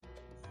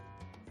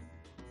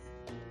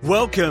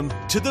Welcome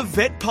to the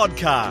Vet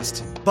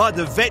Podcast by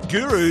the Vet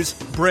Gurus,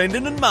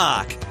 Brendan and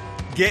Mark.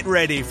 Get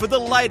ready for the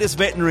latest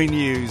veterinary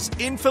news,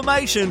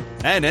 information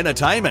and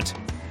entertainment.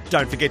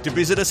 Don't forget to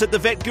visit us at the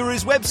Vet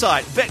Gurus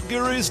website,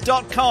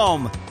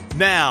 vetgurus.com.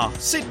 Now,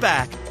 sit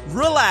back,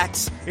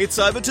 relax, it's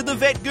over to the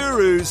Vet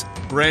Gurus,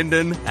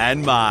 Brendan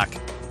and Mark.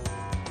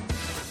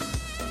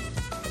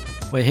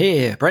 We're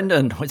here,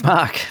 Brendan with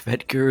Mark,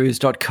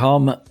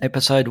 vetgurus.com,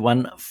 episode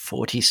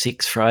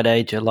 146,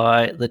 Friday,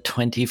 July the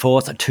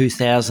 24th,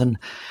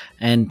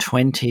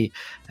 2020.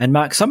 And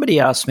Mark, somebody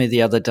asked me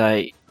the other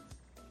day,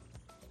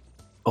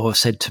 or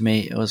said to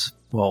me, it was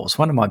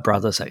one of my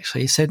brothers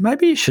actually, he said,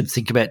 maybe you should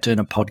think about doing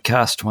a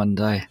podcast one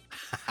day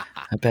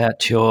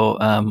about your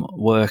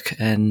work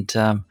and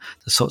the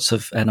sorts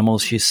of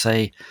animals you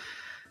see.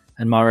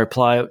 And my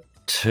reply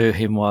to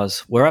him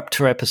was, we're up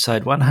to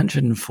episode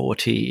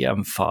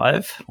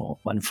 145 or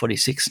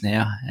 146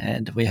 now,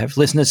 and we have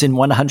listeners in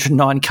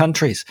 109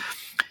 countries.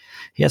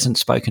 He hasn't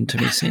spoken to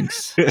me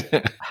since.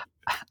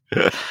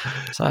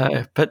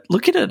 So, but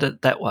looking at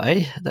it that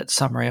way, that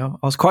summary, I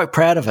was quite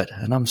proud of it,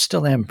 and I'm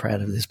still am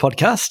proud of this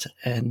podcast,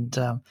 and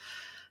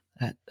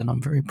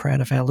I'm very proud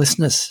of our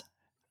listeners,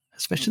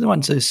 especially the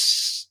ones who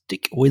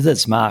stick with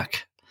us,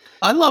 Mark.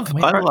 I love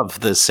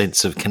the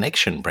sense of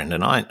connection,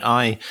 Brendan.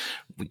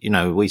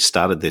 We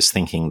started this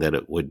thinking that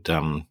it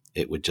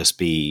would just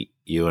be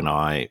you and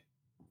I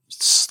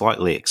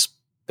slightly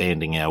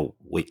expanding our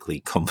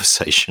weekly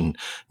conversation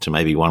to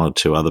maybe one or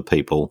two other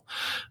people.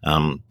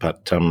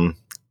 But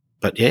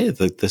yeah,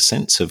 the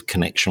sense of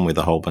connection with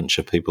a whole bunch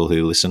of people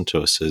who listen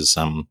to us is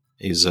a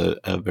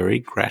very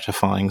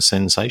gratifying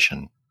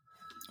sensation.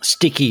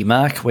 Sticky,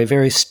 Mark. We're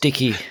very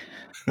sticky.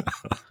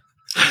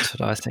 That's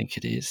what I think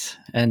it is.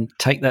 And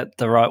take that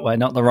the right way,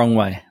 not the wrong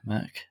way,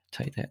 Mark.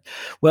 Take that.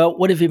 Well,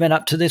 what have you been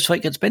up to this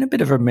week? It's been a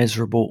bit of a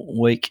miserable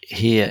week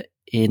here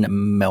in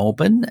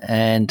Melbourne.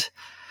 And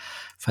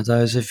for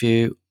those of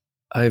you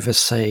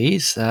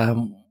overseas, our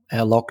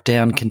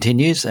lockdown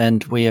continues,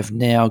 and we have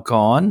now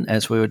gone,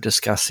 as we were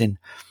discussing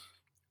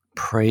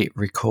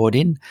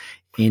pre-recording,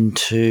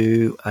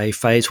 into a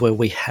phase where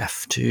we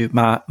have to,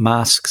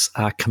 masks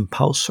are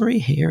compulsory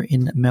here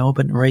in the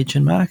Melbourne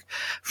region, Mark,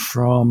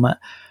 from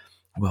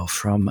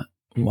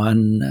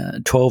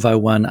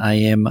 12:01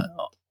 a.m.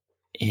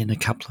 in a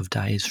couple of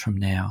days from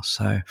now.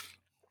 So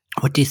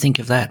what do you think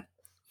of that?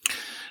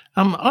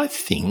 I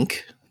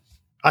think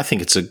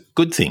it's a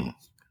good thing.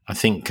 I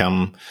think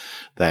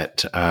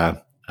that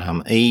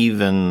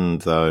even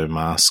though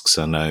masks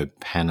are no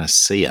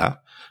panacea,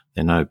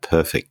 they're no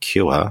perfect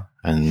cure,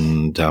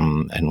 and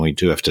we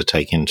do have to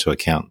take into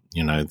account,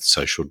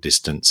 social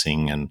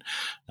distancing and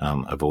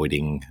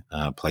avoiding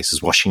places,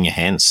 washing your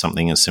hands,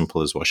 something as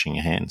simple as washing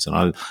your hands.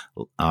 And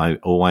I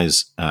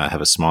always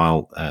have a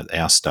smile at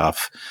our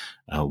staff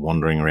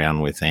wandering around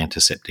with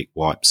antiseptic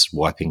wipes,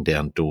 wiping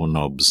down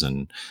doorknobs,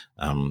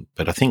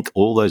 but I think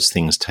all those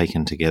things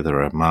taken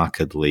together are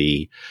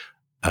markedly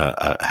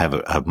have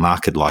a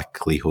marked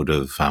likelihood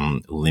of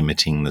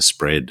limiting the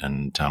spread,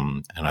 and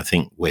I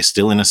think we're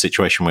still in a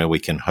situation where we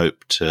can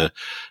hope to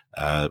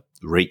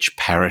reach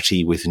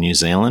parity with New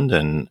Zealand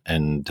and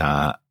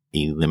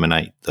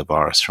eliminate the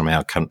virus from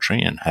our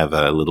country and have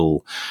a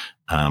little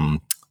an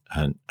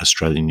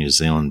Australia-New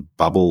Zealand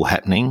bubble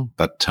happening.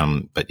 But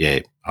yeah,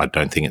 I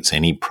don't think it's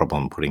any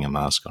problem putting a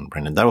mask on,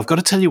 Brendan. Though I've got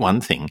to tell you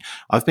one thing.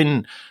 I've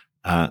been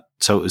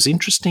so it was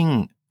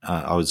interesting.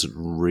 I was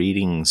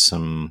reading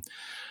some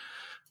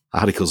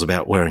articles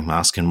about wearing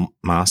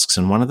masks,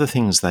 and one of the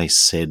things they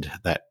said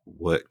that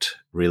worked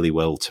really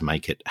well to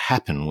make it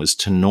happen was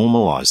to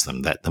normalise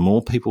them, that the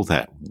more people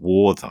that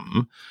wore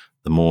them,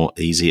 the more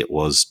easy it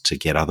was to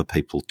get other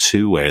people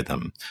to wear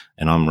them.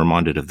 And I'm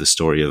reminded of the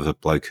story of a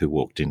bloke who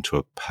walked into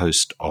a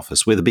post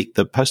office where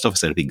the post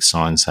office had a big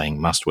sign saying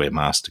must wear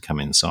mask to come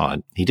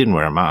inside. He didn't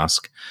wear a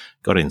mask,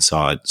 got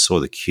inside, saw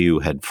the queue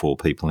had 4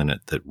 people in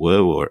it that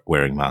were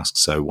wearing masks,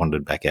 so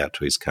wandered back out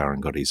to his car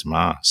and got his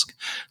mask.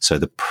 So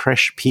the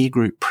peer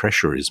group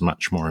pressure is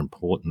much more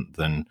important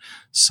than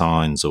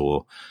signs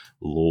or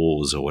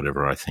laws or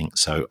whatever, I think.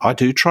 So I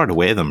do try to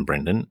wear them,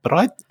 Brendan, but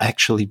I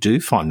actually do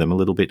find them a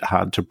little bit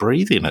hard to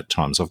breathe in at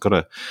times. I've got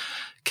to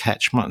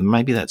catch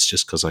maybe that's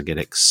just because I get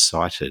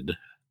excited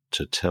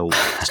to tell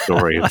the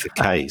story of the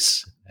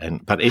case.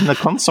 But in the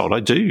consult, I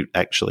do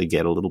actually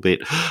get a little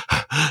bit,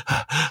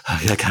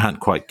 I can't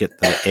quite get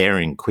the air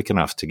in quick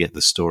enough to get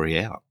the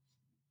story out.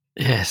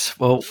 Yes.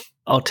 Well,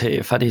 I'll tell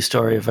you a funny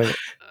story of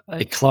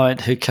a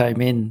client who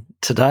came in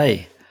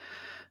today.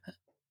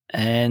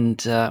 And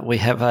we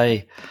have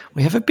a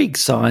big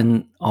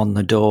sign on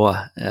the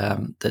door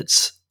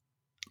that's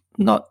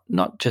not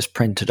just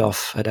printed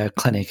off at our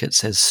clinic. It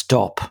says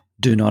 "Stop,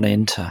 do not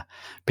enter,"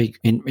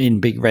 in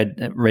big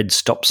red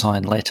stop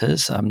sign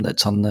letters.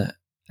 That's on the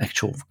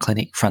actual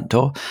clinic front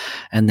door,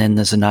 and then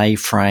there's an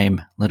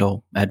A-frame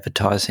little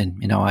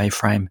advertising,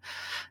 A-frame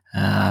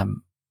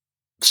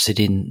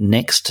sitting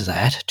next to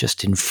that,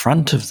 just in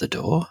front of the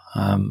door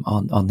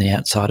on the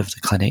outside of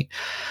the clinic.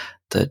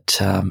 that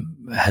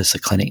has the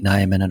clinic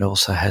name, and it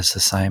also has the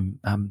same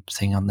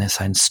thing on there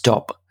saying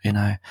stop,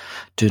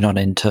 do not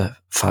enter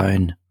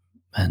phone,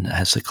 and it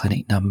has the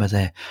clinic number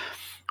there.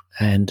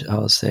 And I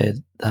was there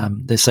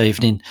this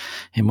evening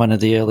in one of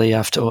the early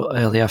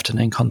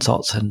afternoon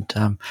consults,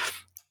 and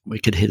we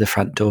could hear the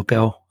front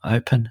doorbell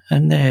open,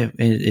 and there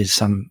is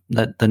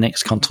the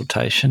next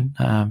consultation.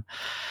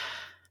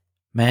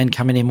 Man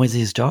coming in with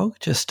his dog,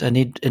 and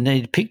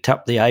he'd picked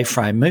up the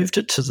A-frame, moved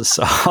it to the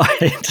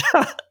side,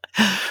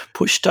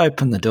 pushed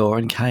open the door,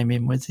 and came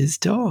in with his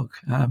dog.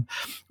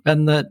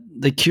 And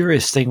the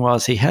curious thing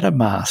was he had a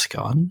mask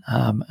on,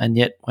 and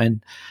yet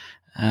when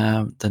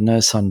the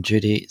nurse on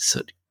duty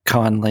sort of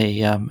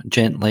kindly,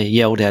 gently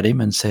yelled at him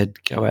and said,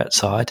 "Go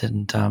outside,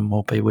 and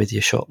we'll be with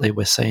you shortly.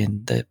 We're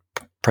seeing the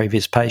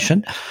previous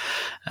patient."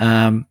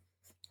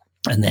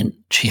 And then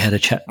she had a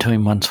chat to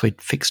him once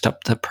we'd fixed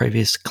up the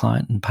previous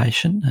client and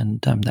patient, and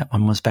that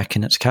one was back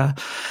in its car.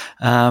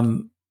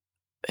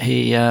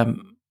 He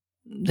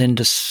then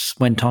just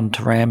went on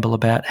to ramble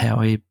about how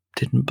he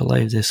didn't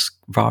believe this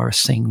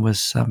virus thing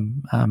was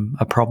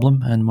a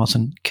problem and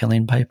wasn't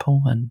killing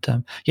people,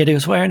 and yet he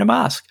was wearing a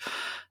mask.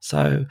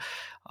 So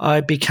I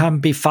become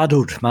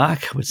befuddled,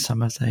 Mark, with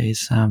some of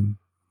these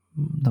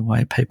the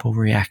way people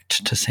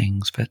react to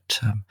things. But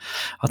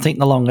I think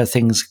the longer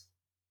things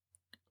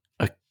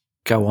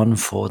go on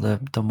for,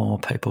 the more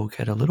people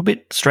get a little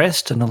bit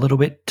stressed and a little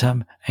bit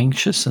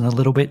anxious and a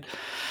little bit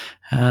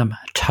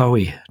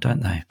toey,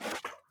 don't they?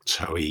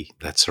 Toey,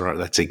 that's right.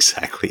 That's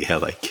exactly how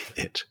they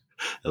get,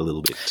 a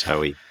little bit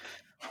toey.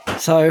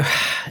 So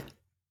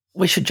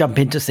we should jump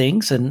into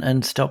things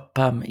and stop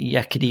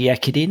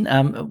yakety-yakketing.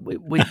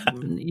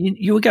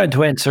 You were going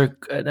to answer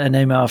an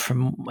email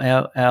from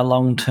our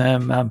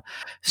long-term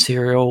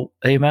serial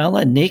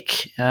emailer,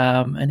 Nick.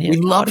 And we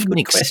love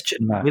Nick's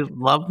question, Mark. We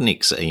love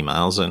Nick's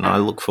emails, and I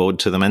look forward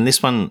to them. And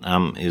this one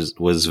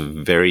was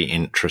very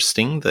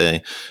interesting.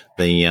 Now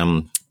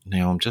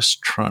I'm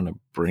just trying to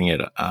bring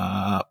it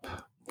up,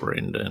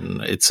 Brendan.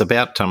 It's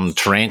about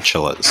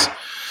tarantulas,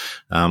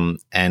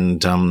 and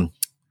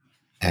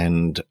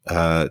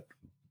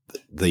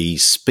the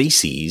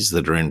species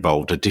that are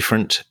involved are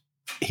different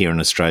here in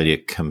Australia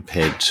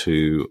compared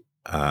to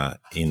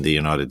in the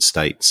United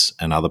States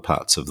and other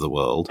parts of the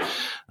world.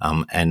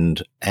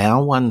 And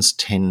our ones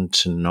tend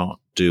to not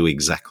do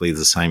exactly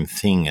the same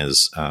thing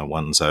as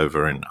ones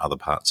over in other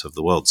parts of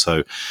the world.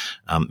 So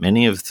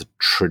many of the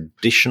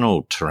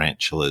traditional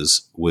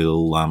tarantulas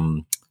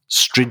will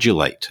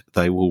stridulate.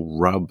 They will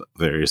rub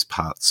various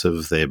parts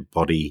of their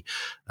body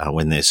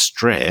when they're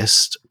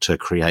stressed to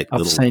create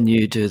I've seen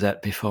you do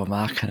that before,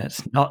 Mark, and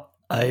it's not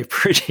a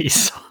pretty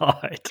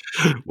sight.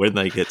 When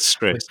they get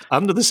stressed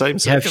under the same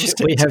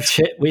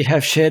circumstances. We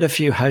have shared a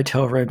few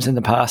hotel rooms in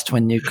the past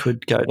when you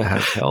could go to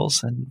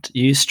hotels, and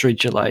you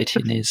stridulate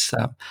in his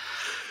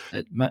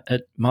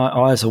my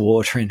eyes are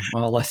watering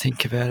while I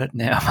think about it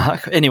now,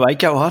 Mark. Anyway,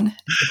 go on.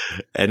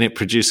 And it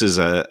produces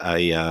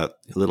a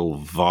little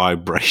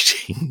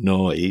vibrating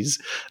noise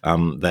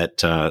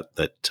that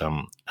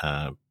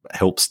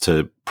helps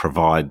to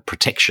provide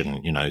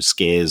protection,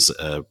 scares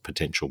a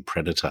potential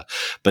predator.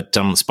 But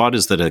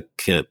tarantulas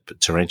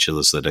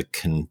that are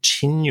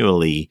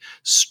continually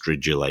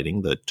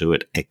stridulating, that do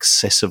it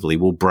excessively,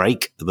 will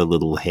break the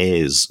little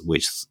hairs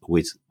with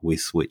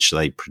which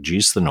they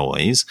produce the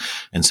noise.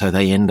 And so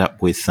they end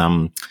up with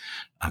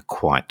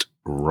quite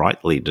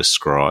rightly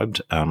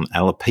described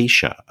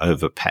alopecia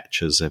over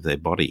patches of their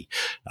body.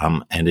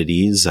 And it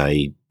is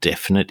a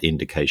definite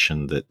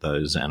indication that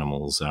those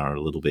animals are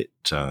a little bit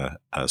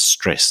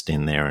stressed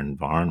in their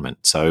environment.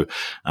 So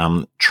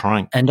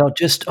trying... And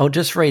I'll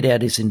just read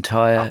out his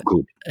entire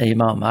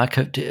email, Mark.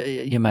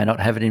 You may not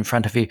have it in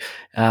front of you.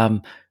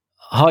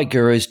 Hi,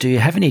 gurus. Do you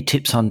have any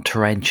tips on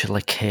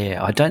tarantula care?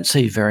 I don't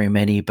see very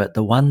many, but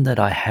the one that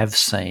I have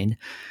seen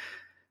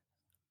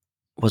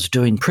was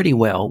doing pretty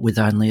well with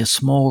only a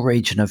small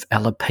region of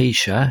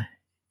alopecia,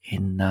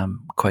 in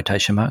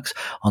quotation marks,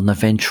 on the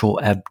ventral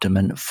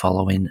abdomen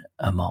following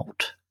a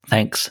molt.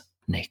 Thanks,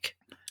 Nick.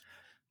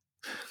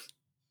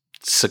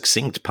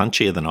 Succinct,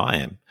 punchier than I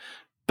am.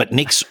 But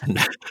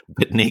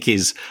Nick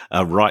is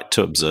right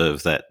to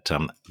observe that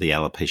the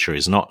alopecia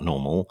is not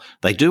normal.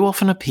 They do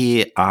often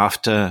appear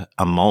after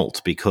a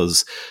molt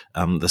because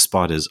the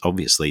spiders,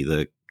 obviously,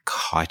 the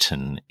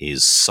chitin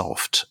is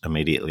soft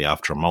immediately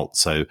after a molt.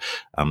 So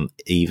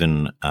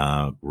even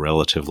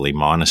relatively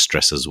minor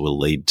stresses will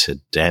lead to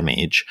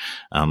damage.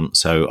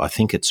 So I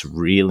think it's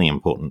really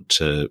important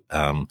to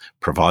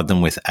provide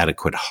them with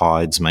adequate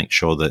hides, make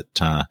sure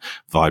that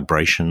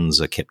vibrations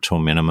are kept to a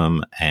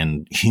minimum,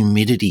 and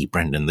humidity,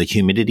 Brendan, the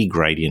humidity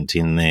gradient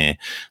in there.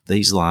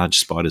 These large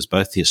spiders,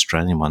 both the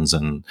Australian ones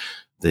and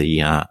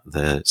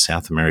the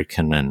South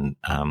American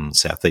and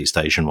Southeast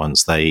Asian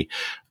ones, they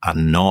are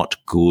not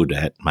good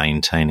at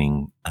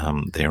maintaining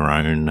their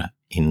own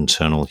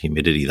internal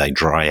humidity. They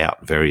dry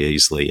out very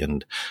easily,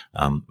 and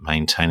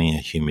maintaining a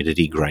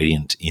humidity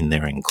gradient in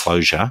their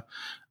enclosure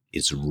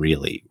is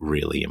really,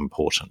 really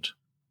important.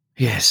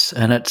 Yes,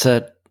 and it's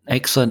an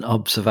excellent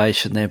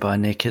observation there by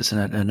Nick, isn't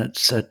it? And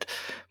it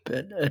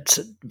But it's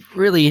a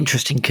really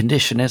interesting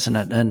condition, isn't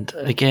it? And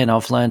again,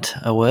 I've learnt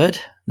a word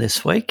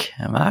this week,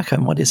 Mark.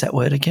 And what is that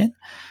word again?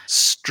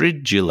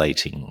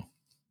 Stridulating.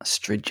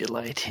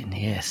 Stridulating,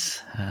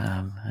 yes.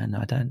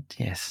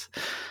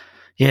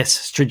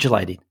 Yes,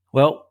 stridulating.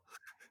 Well,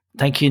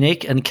 thank you,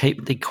 Nick, and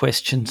keep the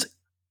questions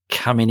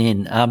coming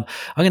in. I'm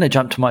going to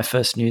jump to my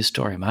first news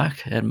story,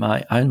 Mark, and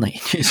my only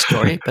news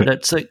story, but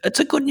it's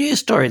a good news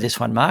story, this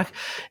one, Mark.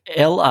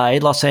 LA,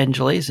 Los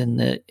Angeles, in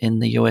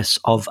the US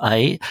of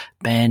A,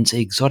 bans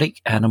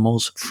exotic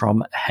animals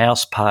from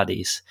house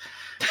parties.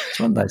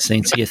 It's one of those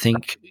things you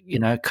think,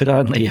 could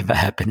only ever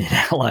happen in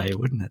LA,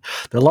 wouldn't it?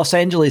 The Los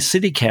Angeles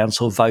City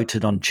Council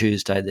voted on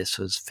Tuesday, this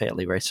was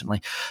fairly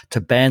recently,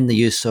 to ban the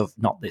use of,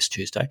 not this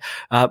Tuesday,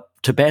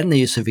 to ban the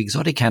use of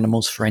exotic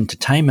animals for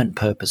entertainment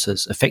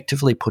purposes,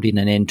 effectively putting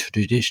an end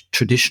to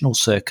traditional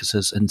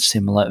circuses and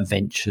similar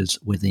ventures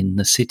within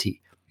the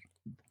city.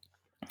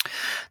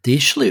 The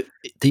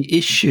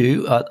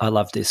issue, I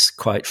love this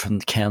quote from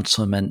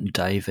Councilman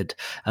David,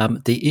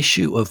 the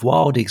issue of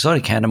wild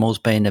exotic animals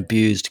being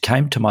abused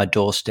came to my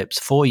doorsteps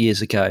 4 years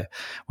ago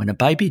when a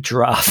baby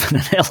giraffe and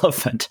an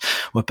elephant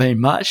were being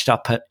marched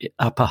up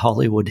Upper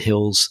Hollywood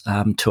Hills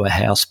to a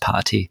house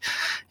party.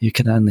 You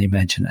can only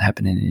imagine it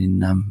happening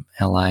in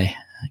LA.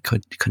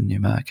 Couldn't you,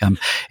 Mark?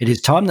 It is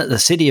time that the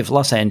city of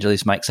Los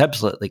Angeles makes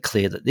absolutely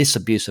clear that this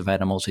abuse of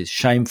animals is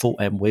shameful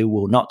and we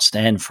will not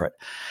stand for it.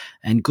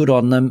 And good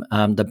on them.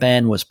 The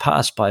ban was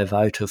passed by a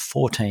vote of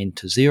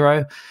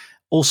 14-0.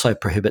 Also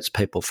prohibits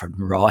people from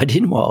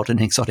riding wild and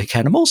exotic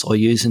animals or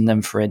using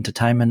them for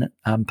entertainment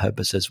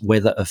purposes,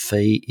 whether a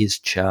fee is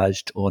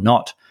charged or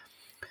not.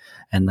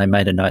 And they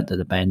made a note that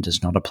the ban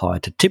does not apply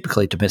to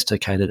typically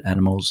domesticated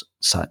animals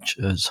such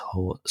as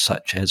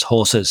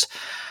horses.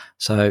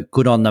 So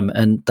good on them.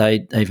 And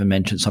they even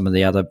mentioned some of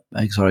the other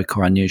exotic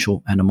or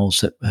unusual animals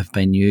that have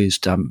been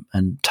used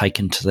and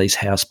taken to these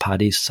house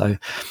parties. So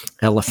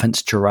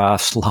elephants,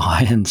 giraffes,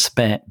 lions,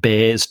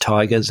 bears,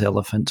 tigers,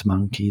 elephants,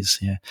 monkeys,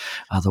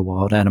 other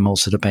wild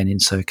animals that have been in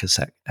circus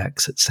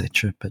acts,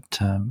 etc. But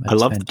I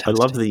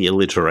love the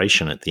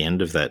alliteration at the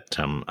end of that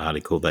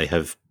article. They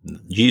have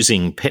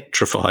using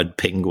petrified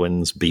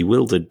penguins,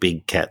 bewildered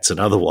big cats, and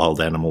other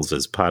wild animals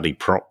as party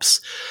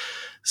props.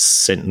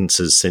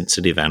 Sentences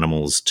sensitive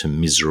animals to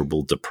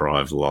miserable,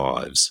 deprived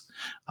lives.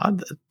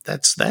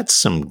 That's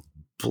some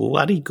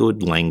bloody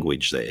good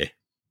language there.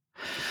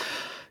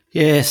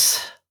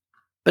 Yes,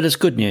 but it's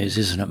good news,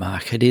 isn't it,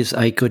 Mark? It is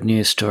a good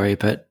news story,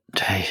 but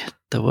hey,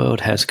 the world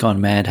has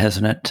gone mad,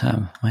 hasn't it?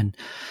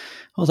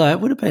 Although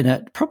it would have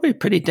been probably a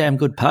pretty damn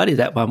good party,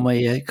 that one, where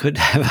you could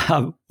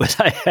have where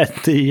they had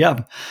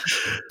the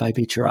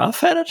baby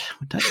giraffe at it.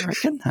 Don't you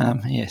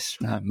reckon? Yes,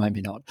 no, maybe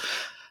not.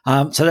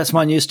 So that's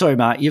my news story,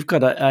 Mark. You've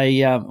got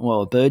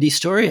a birdie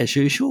story as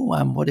usual.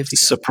 What have you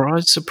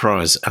got?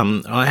 Surprise!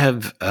 I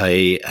have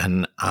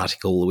an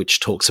article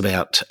which talks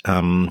about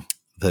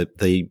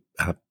the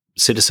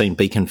cytosine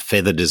beacon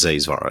feather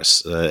disease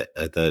virus.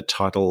 The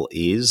title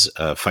is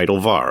 "Fatal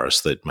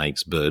Virus That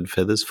Makes Bird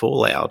Feathers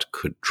Fall Out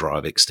Could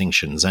Drive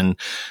Extinctions," and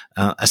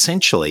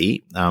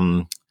essentially,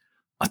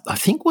 I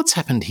think what's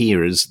happened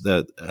here is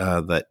that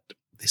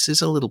this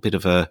is a little bit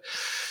of a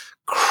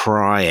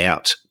cry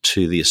out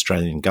to the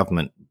Australian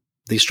government.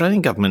 The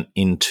Australian government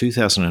in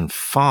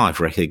 2005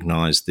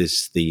 recognised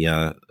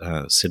the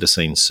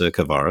cytosine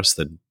circa virus,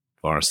 the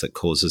virus that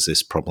causes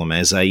this problem,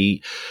 as a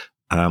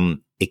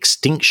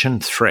extinction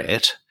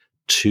threat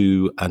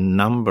to a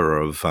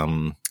number of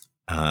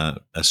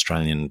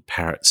Australian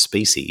parrot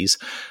species.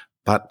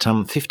 But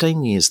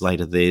 15 years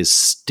later, there's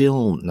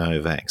still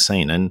no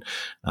vaccine. And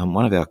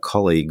one of our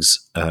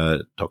colleagues,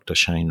 Dr.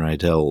 Shane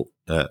Radell,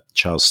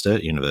 Charles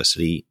Sturt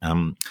University,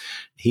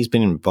 he's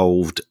been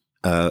involved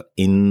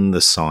in the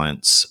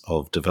science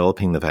of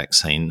developing the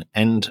vaccine.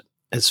 And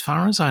as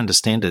far as I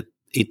understand it,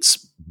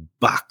 it's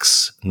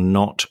bucks,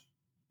 not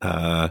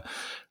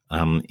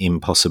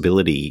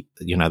impossibility.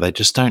 They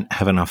just don't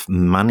have enough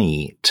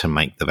money to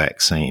make the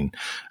vaccine,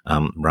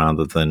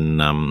 rather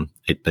than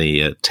it be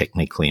a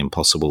technically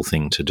impossible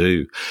thing to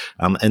do.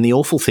 And the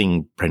awful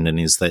thing, Brendan,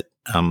 is that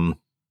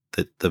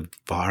that the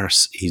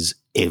virus is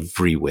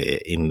everywhere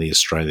in the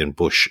Australian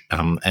bush.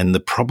 And the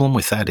problem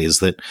with that is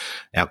that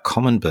our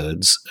common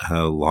birds,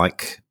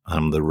 like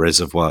the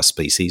reservoir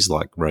species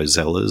like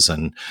rosellas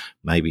and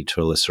maybe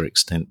to a lesser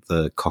extent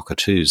the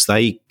cockatoos,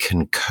 they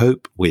can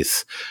cope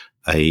with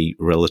a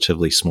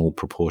relatively small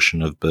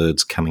proportion of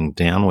birds coming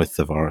down with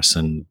the virus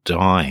and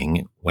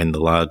dying when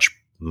the large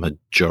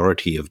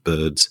majority of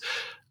birds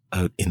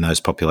in those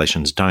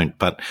populations don't.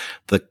 But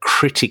the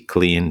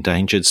critically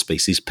endangered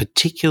species,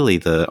 particularly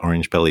the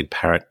orange-bellied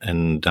parrot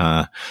and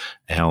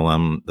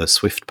the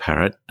swift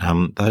parrot,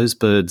 those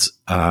birds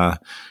are,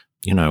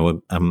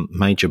 a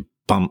major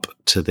bump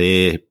to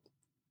their,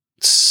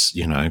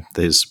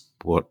 there's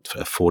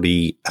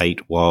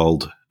 48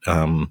 wild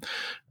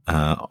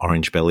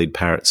orange-bellied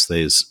parrots.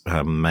 There's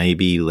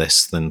maybe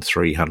less than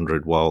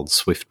 300 wild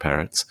swift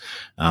parrots.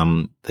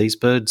 These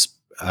birds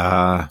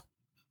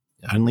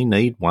only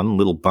need one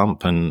little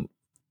bump and,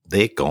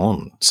 they're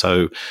gone.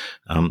 So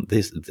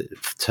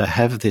to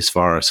have this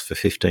virus for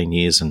 15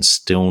 years and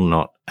still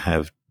not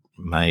have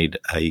made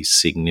a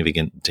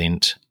significant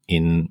dent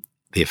in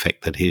the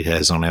effect that it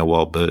has on our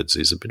wild birds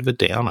is a bit of a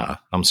downer.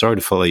 I'm sorry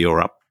to follow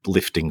your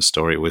uplifting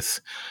story with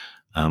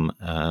one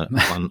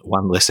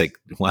less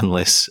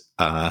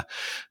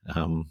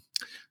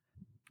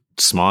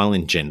smile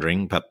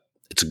engendering, but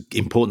it's an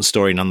important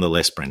story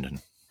nonetheless, Brendan.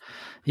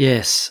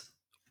 Yes.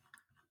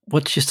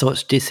 What's your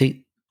thoughts? Do you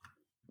think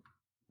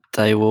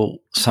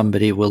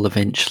somebody will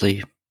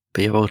eventually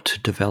be able to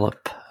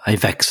develop a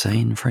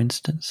vaccine, for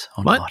instance,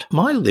 or not?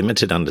 My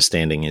limited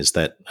understanding is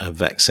that a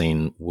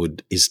vaccine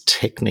is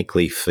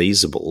technically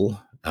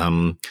feasible.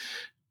 So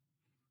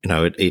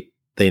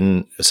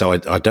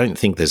I don't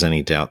think there's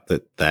any doubt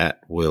that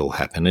will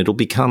happen. It'll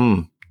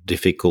become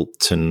difficult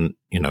to,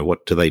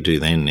 what do they do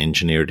then?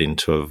 Engineer it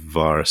into a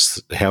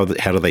virus? How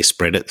do they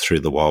spread it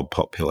through the wild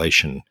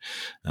population?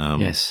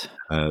 Yes.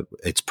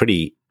 It's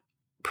pretty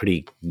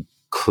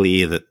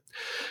clear that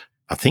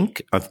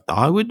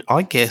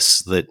I guess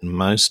that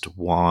most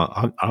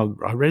wild,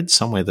 I read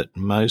somewhere that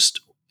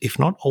most, if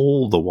not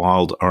all, the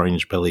wild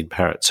orange-bellied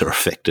parrots are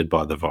affected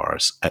by the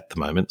virus at the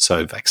moment.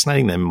 So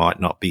vaccinating them might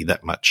not be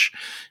that much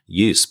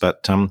use,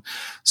 but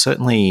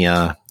certainly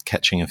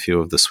catching a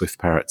few of the swift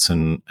parrots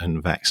and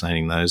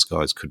vaccinating those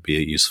guys could be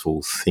a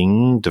useful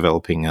thing,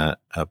 developing a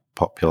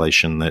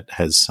population that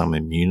has some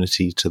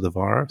immunity to the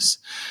virus.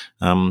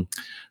 I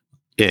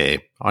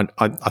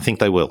think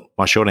they will.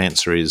 My short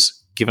answer is,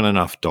 given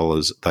enough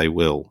dollars, they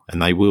will,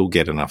 and they will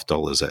get enough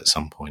dollars at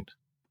some point.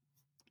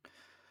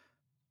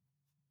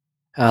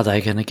 Are they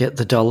going to get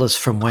the dollars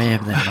from where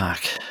then, Mark,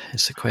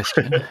 is the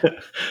question.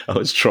 I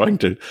was trying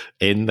to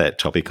end that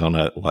topic on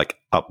a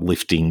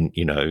uplifting,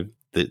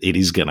 that it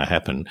is going to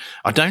happen.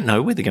 I don't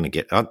know where they're going to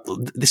get.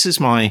 This is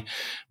my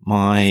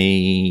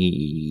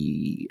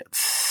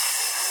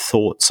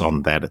thoughts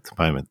on that at the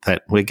moment,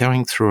 that we're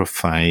going through a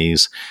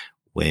phase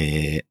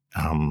where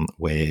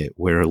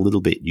we're a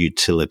little bit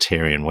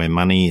utilitarian, where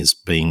money is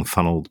being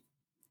funneled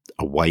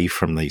away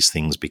from these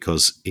things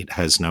because it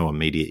has no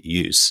immediate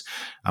use.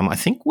 I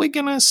think we're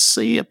going to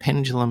see a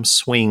pendulum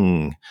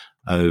swing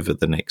over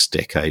the next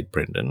decade,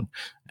 Brendan,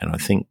 and I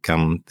think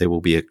there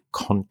will be a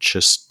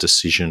conscious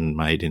decision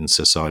made in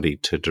society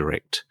to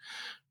direct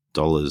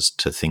dollars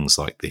to things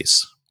like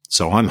this.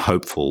 So I'm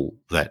hopeful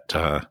that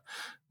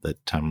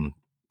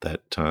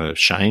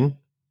Shane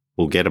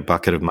will get a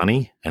bucket of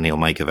money and he'll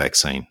make a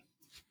vaccine.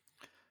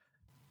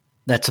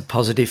 That's a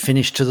positive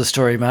finish to the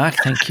story, Mark.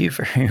 Thank you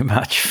very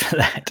much for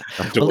that.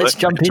 Let's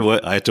jump in.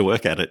 I had to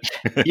work at it.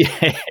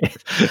 Yeah.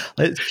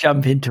 Let's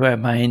jump into our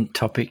main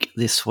topic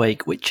this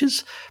week, which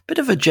is a bit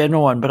of a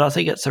general one, but I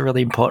think it's a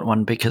really important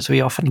one because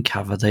we often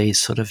cover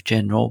these sort of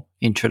general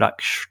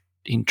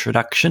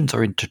introductions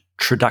or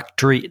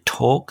introductory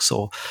talks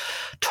or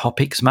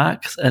topics,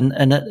 Mark. And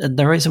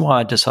the reason why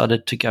I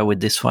decided to go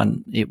with this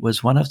one, it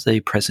was one of the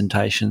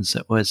presentations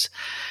that was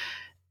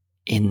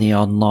in the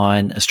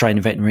online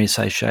Australian Veterinary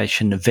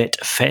Association Vet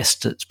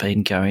Fest that's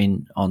been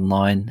going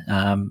online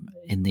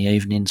in the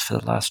evenings for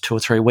the last 2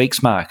 or 3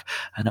 weeks, Mark.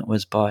 And it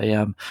was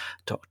by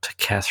Dr.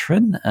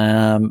 Catherine,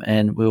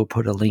 and we'll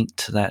put a link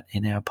to that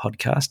in our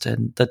podcast.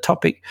 And the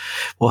topic,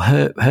 well,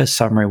 her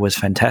summary was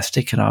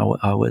fantastic, and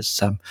I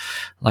was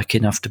lucky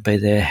enough to be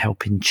there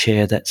helping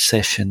chair that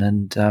session.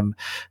 And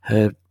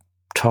her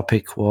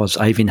topic was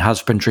avian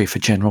husbandry for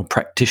general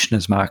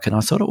practitioners, Mark, and I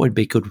thought it would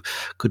be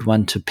good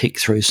one to pick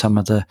through some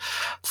of the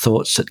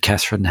thoughts that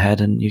Catherine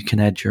had, and you can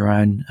add your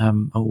own,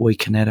 or we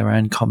can add our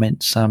own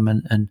comments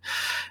and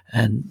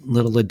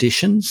little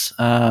additions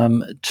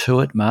to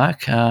it,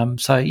 Mark.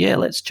 So yeah,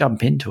 let's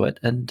jump into it,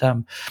 and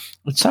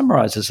it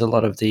summarises a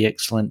lot of the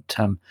excellent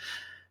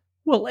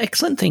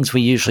things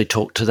we usually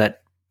talk to that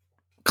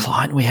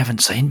client we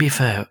haven't seen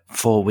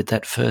before with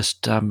that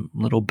first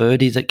little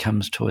birdie that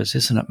comes to us,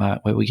 isn't it, Mark?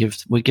 Where we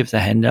give the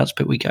handouts,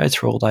 but we go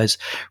through all those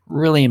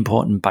really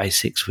important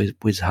basics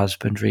with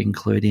husbandry,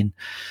 including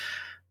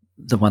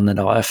the one that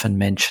I often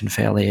mention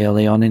fairly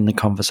early on in the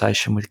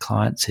conversation with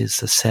clients is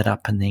the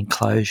setup and the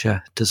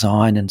enclosure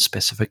design and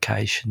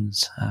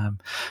specifications.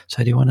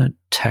 So do you want to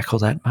tackle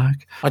that,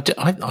 Mark?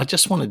 I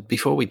just wanted,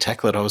 before we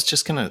tackle it, I was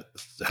just going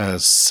to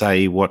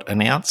say what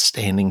an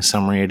outstanding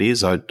summary it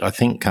is. I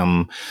think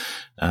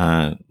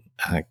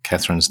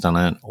Catherine's done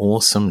an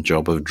awesome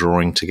job of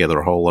drawing together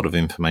a whole lot of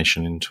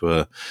information into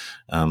a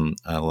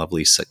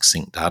lovely,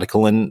 succinct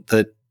article, and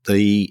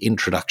the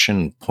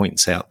introduction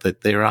points out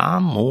that there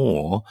are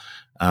more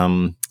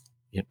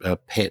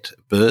pet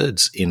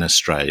birds in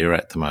Australia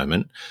at the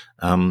moment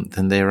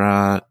than there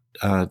are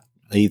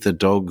either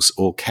dogs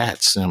or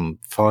cats.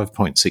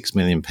 5.6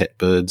 million pet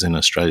birds in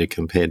Australia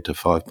compared to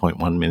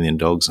 5.1 million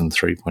dogs and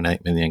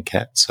 3.8 million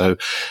cats. So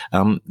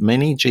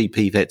many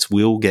GP vets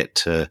will get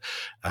to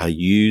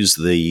use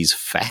these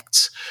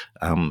facts,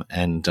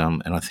 and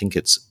I think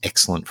it's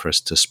excellent for us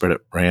to spread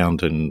it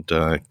around and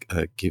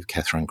give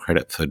Catherine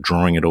credit for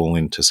drawing it all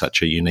into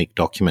such a unique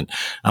document.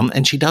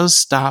 And she does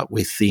start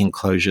with the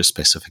enclosure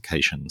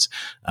specifications.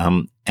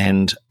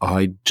 And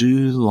I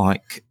do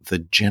like the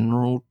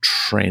general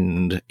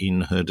trend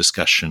in her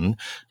discussion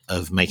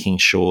of making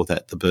sure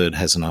that the bird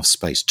has enough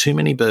space. Too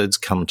many birds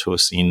come to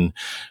us in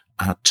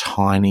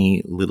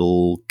tiny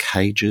little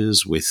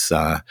cages with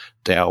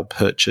dowel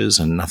perches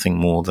and nothing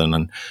more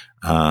than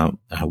a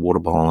water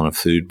bowl and a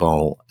food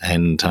bowl,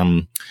 and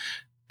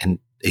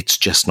it's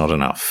just not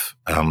enough.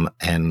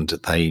 And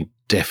they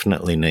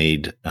definitely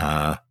need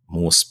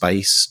more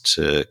space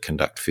to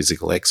conduct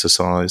physical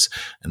exercise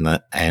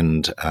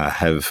and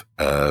have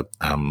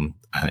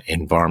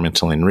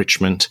environmental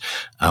enrichment,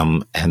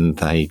 and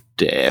they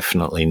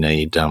definitely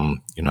need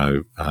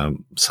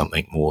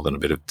something more than a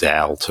bit of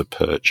dowel to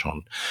perch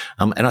on.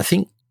 And I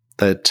think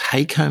the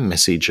take-home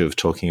message of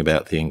talking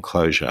about the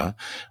enclosure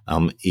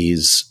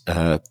is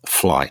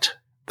flight.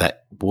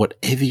 That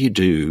whatever you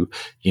do,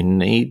 you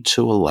need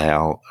to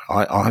allow.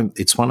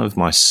 It's one of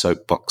my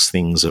soapbox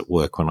things at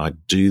work when I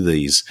do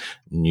these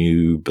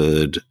new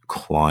bird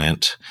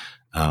client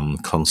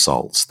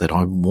consults, that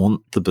I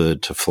want the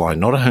bird to fly.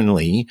 Not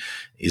only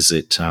is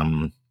it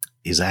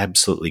is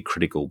absolutely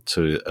critical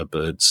to a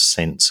bird's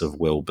sense of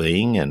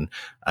well-being and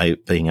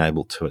being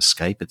able to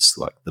escape. It's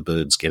like the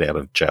birds get out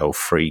of jail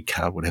free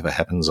card. Whatever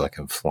happens, I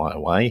can fly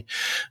away.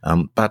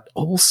 But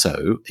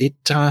also,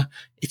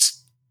 it's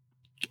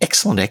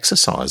excellent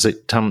exercise.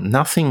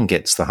 Nothing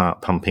gets the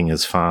heart pumping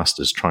as fast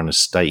as trying to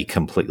stay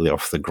completely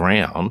off the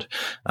ground.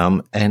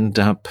 And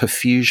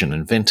perfusion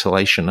and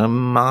ventilation are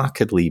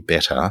markedly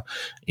better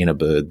in a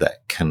bird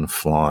that can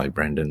fly,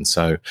 Brendan.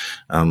 So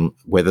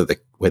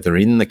whether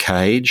in the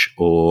cage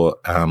or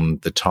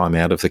the time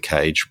out of the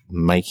cage,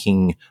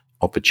 making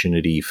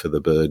opportunity for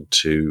the bird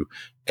to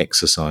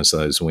exercise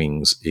those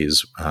wings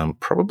is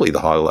probably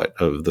the highlight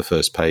of the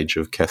first page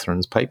of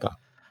Catherine's paper.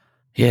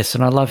 Yes,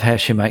 and I love how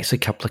she makes a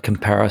couple of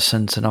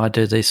comparisons, and I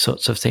do these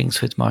sorts of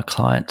things with my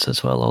clients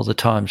as well all the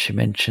time. She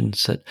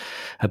mentions that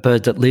a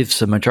bird that lives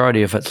the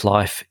majority of its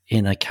life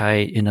in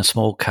a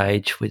small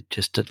cage with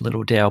just a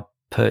little dowel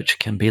perch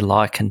can be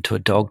likened to a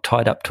dog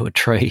tied up to a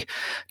tree,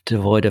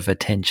 devoid of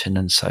attention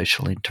and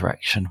social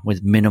interaction,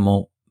 with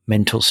minimal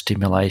mental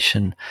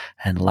stimulation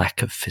and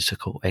lack of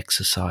physical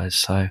exercise.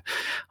 So I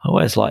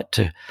always like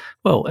to,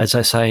 well, as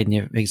I say in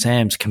your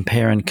exams,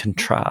 compare and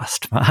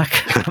contrast, Mark,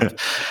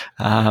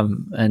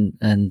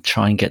 and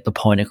try and get the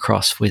point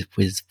across with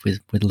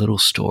little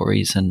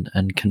stories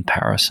and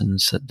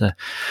comparisons that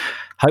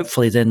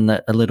hopefully then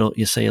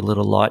you see a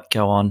little light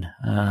go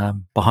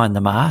on behind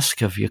the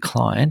mask of your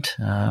client,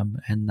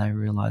 and they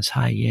realise,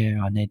 hey,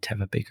 yeah, I need to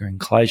have a bigger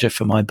enclosure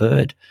for my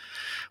bird.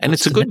 And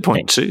it's a good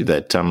point too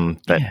that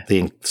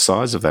the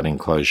size of that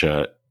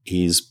enclosure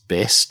is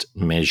best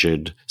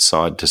measured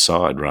side to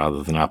side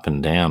rather than up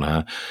and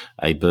down.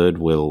 A bird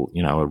will,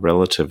 a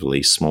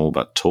relatively small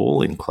but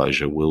tall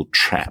enclosure will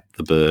trap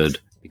the bird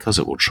because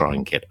it will try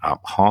and get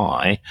up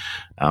high.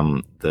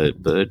 The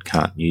bird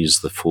can't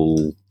use the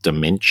full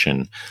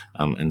dimension.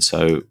 And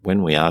so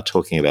when we are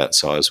talking about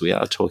size, we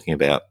are talking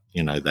about,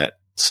 that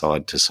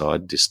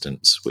side-to-side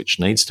distance, which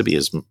needs to be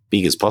as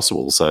big as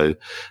possible so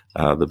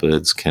the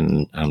birds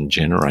can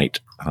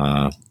generate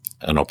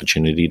an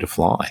opportunity to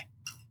fly.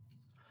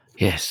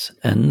 Yes,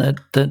 and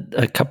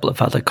a couple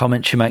of other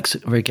comments she makes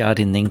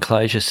regarding the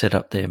enclosure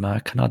setup there,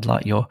 Mark, and I'd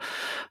like your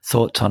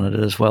thoughts on it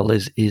as well,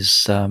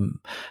 is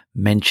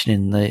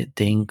mentioning the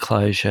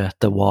enclosure,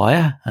 the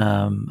wire,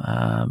 and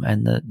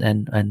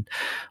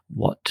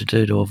what to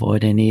do to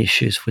avoid any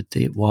issues with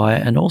the wire,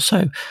 and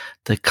also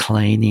the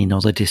cleaning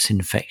or the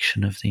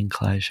disinfection of the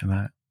enclosure,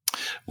 Mark.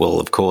 Well,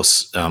 of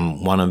course,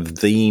 one of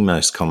the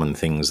most common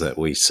things that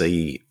we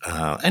see,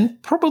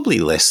 and probably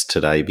less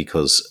today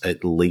because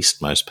at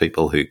least most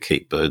people who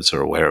keep birds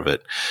are aware of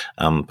it,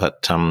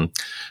 but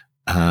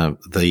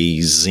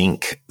the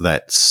zinc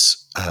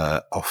that's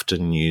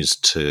often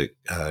used to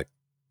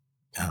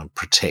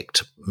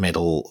protect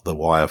the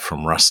wire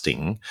from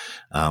rusting,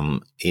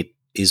 it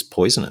is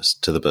poisonous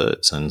to the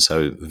birds. And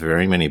so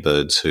very many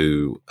birds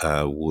who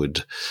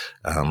would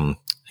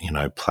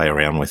play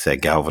around with their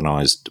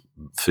galvanized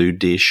food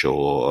dish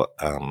or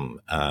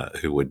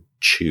who would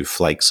chew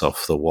flakes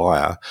off the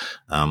wire,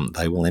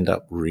 they will end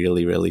up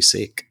really, really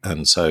sick.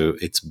 And so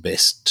it's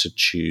best to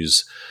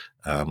choose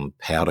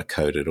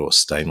powder-coated or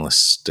stainless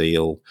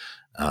steel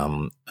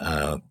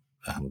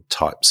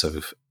types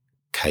of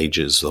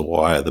cages, the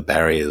wire, the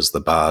barriers,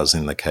 the bars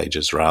in the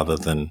cages, rather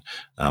than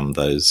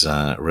those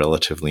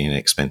relatively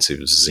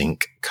inexpensive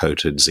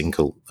zinc-coated,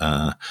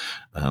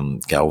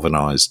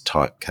 galvanized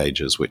type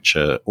cages, which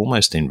are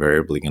almost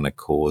invariably going to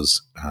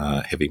cause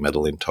heavy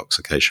metal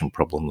intoxication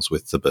problems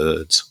with the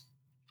birds.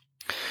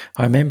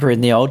 I remember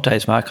in the old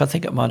days, Mark, I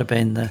think it might have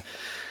been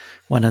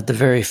one of the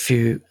very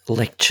few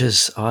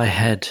lectures I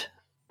had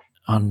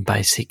on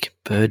basic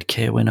bird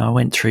care when I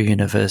went through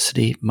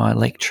university. My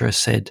lecturer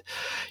said,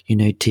 you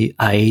need to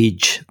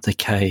age the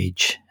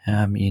cage.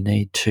 You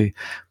need to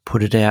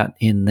put it out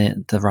in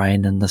the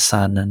rain and the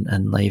sun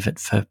and leave it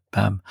for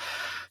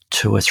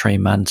 2 or 3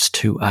 months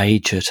to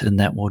age it, and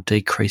that will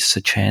decrease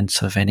the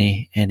chance of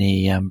any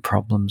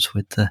problems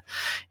with the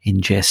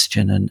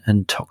ingestion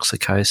and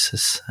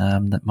toxicosis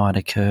that might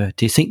occur.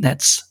 Do you think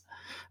that's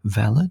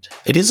valid?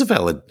 It is a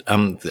valid,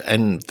 and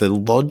the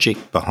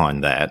logic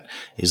behind that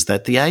is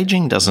that the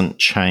aging doesn't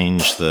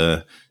change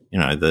the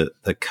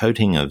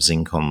coating of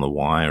zinc on the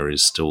wire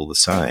is still the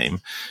same,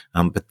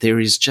 but there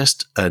is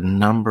just a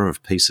number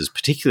of pieces,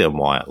 particularly on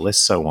wire, less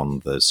so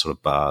on the sort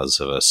of bars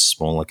of a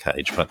smaller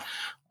cage, but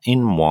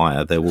in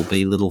wire there will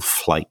be little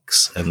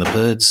flakes, and the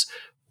birds,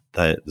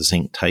 the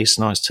zinc tastes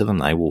nice to them.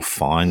 They will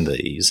find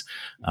these,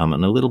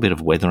 and a little bit of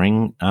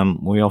weathering.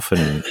 We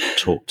often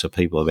talk to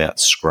people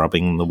about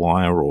scrubbing the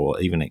wire or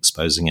even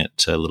exposing it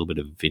to a little bit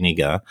of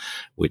vinegar,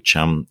 which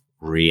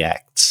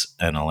reacts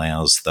and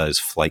allows those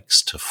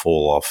flakes to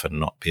fall off and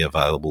not be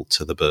available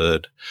to the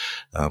bird.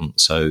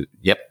 So,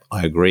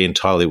 I agree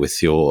entirely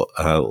with your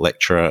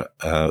lecturer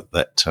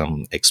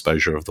that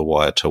exposure of the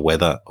wire to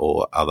weather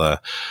or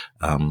other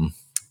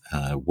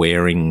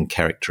wearing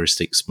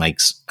characteristics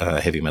makes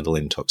heavy metal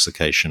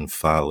intoxication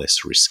far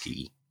less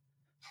risky.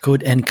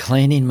 Good. And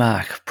cleaning,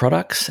 Mark,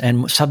 products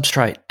and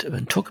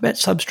substrate. Talk about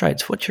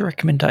substrates. What's your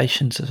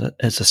recommendations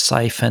as a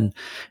safe and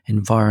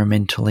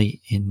environmentally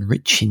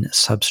enriching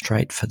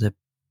substrate for the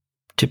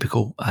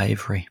typical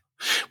aviary?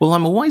 Well,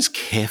 I'm always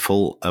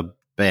careful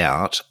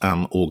about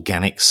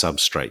organic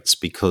substrates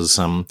because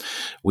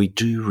we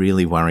do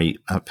really worry,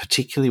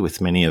 particularly with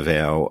many of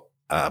our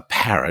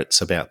parrots,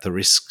 about the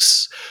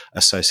risks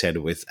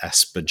associated with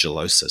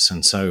aspergillosis.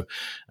 And so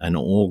an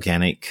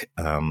organic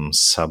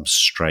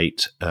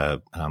substrate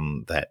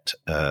that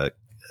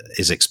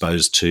is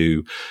exposed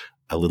to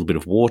a little bit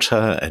of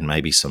water and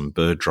maybe some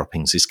bird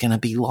droppings is going to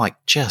be like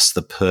just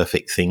the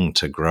perfect thing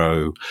to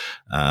grow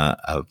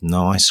a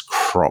nice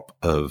crop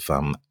of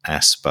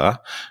asper,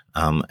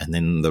 and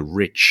then the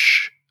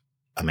rich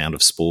amount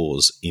of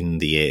spores in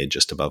the air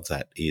just above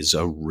that is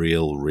a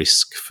real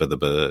risk for the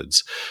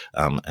birds.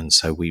 And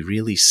so we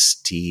really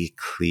steer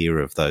clear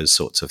of those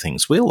sorts of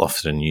things. We'll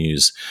often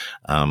use,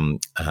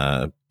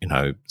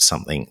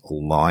 something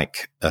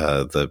like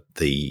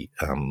the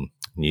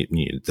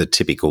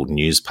typical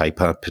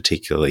newspaper,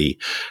 particularly,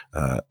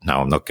 no,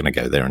 I'm not going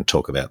to go there and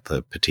talk about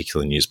the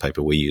particular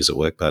newspaper we use at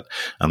work, but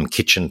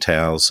kitchen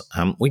towels.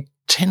 We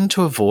tend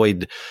to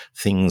avoid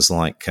things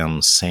like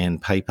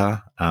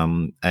sandpaper.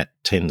 That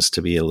tends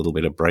to be a little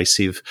bit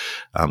abrasive.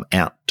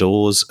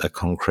 Outdoors, a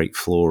concrete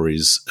floor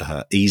is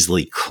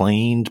easily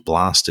cleaned,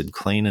 blasted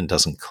clean, and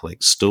doesn't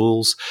collect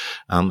stools.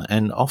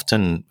 And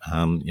often,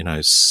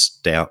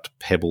 stout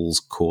pebbles,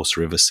 coarse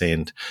river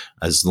sand,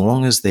 as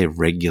long as they're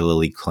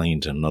regularly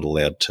cleaned and not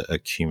allowed to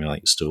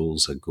accumulate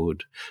stools, are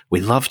good. We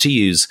love to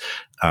use,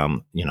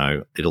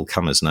 it'll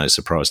come as no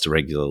surprise to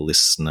regular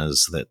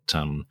listeners that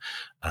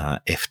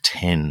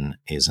F10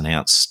 is an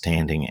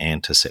outstanding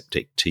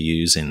antiseptic to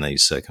use in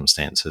these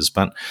circumstances,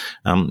 but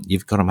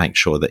you've got to make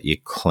sure that you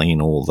clean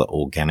all the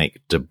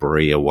organic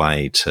debris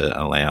away to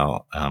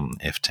allow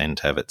F10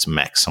 to have its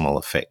maximal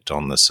effect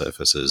on the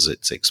surfaces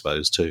it's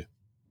exposed to.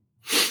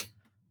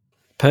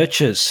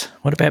 Perches.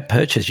 What about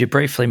perches? You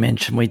briefly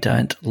mentioned you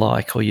don't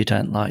like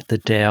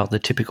the dowel, the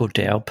typical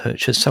dowel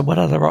perches. So what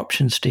other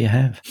options do you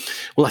have?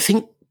 Well, I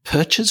think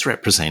perches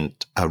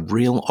represent a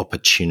real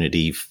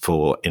opportunity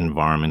for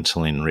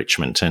environmental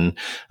enrichment. And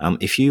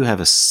if you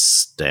have a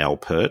dowel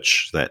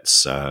perch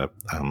that's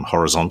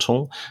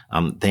horizontal,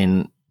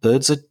 then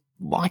birds are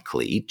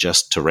likely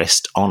just to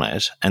rest on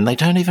it, and they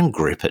don't even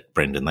grip it,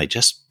 Brendan. They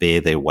just bear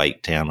their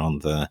weight down on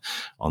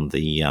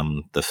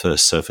the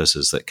first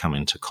surfaces that come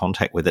into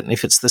contact with it. And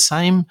if it's the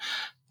same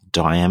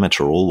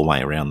diameter all the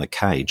way around the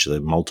cage, the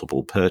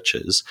multiple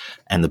perches,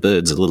 and the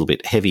bird's a little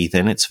bit heavy,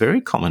 then it's very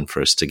common for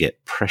us to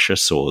get pressure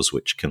sores,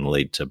 which can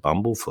lead to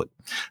bumblefoot.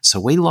 So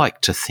we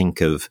like to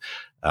think of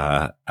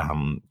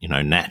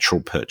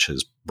natural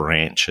perches,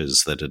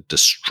 branches that are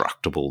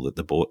destructible, that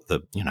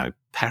the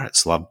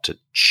parrots love to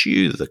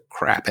chew the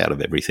crap out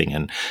of everything,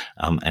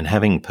 and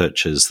having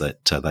perches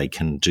that they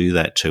can do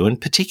that too,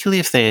 and particularly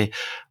if they're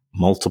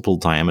multiple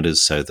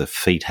diameters, so the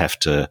feet have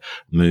to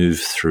move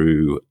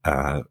through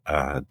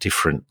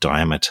different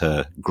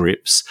diameter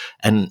grips,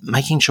 and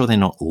making sure they're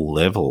not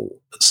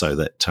level so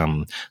that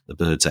the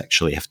birds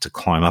actually have to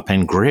climb up,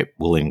 and grip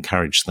will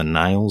encourage the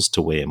nails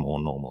to wear more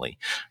normally.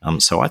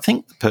 So I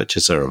think the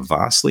perches are a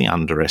vastly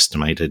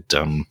underestimated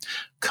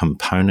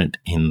component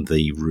in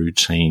the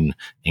routine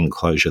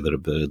enclosure that a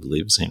bird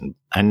lives in.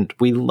 And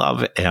we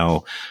love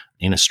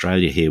in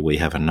Australia here, we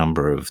have a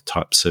number of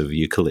types of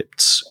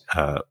eucalypts,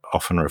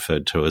 often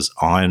referred to as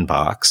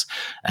ironbarks,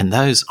 and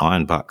those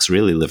ironbarks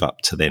really live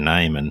up to their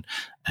name and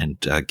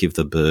give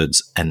the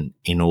birds an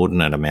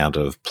inordinate amount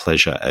of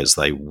pleasure as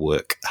they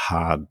work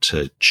hard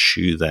to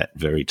chew that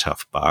very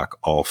tough bark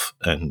off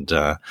and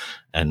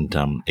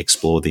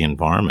explore the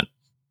environment.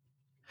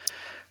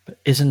 But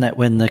isn't that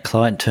when the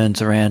client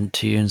turns around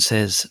to you and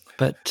says,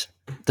 "But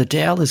the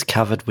dowel is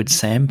covered with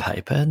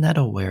sandpaper, and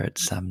that'll wear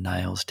its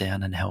nails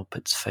down and help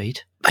its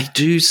feet. They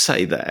do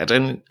say that,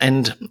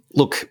 and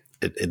look,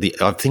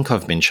 I think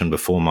I've mentioned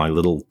before my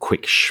little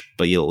quick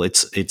spiel.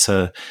 It's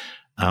a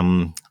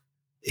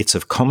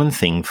common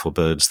thing for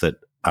birds that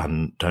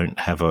don't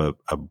have a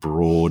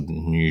broad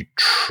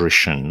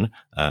nutrition,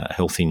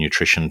 healthy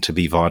nutrition, to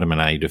be vitamin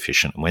A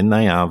deficient. When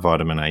they are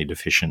vitamin A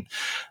deficient,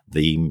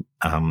 the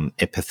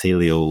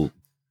epithelial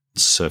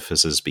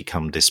surfaces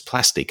become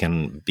dysplastic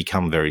and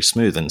become very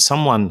smooth. And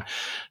someone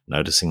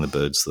noticing the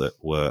birds that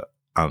were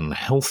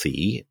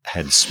unhealthy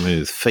had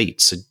smooth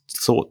feet, so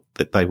thought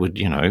that they would,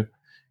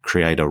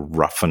 create a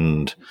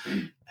roughened,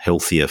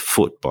 healthier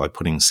foot by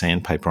putting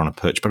sandpaper on a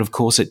perch. But of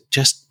course, it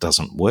just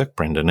doesn't work,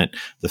 Brendan.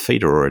 The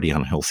feet are already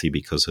unhealthy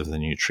because of the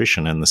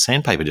nutrition, and the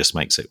sandpaper just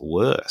makes it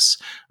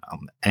worse.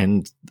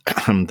 And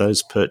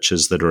those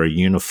perches that are a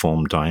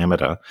uniform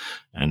diameter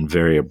and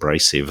very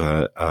abrasive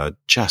are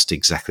just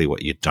exactly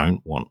what you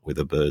don't want with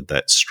a bird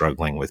that's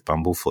struggling with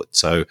bumblefoot.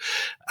 So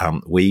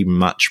we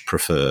much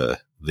prefer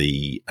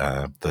the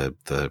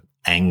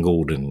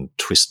angled and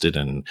twisted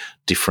and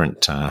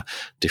different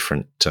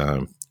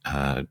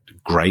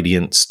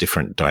gradients,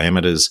 different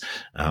diameters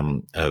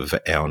of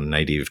our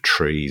native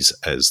trees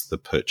as the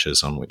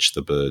perches on which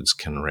the birds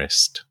can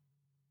rest.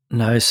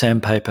 No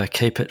sandpaper,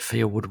 keep it for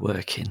your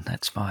woodworking.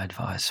 That's my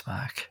advice,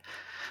 Mark.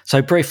 So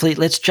briefly,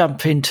 let's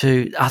jump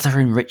into other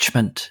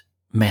enrichment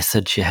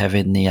methods you have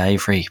in the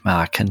aviary,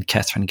 Mark, and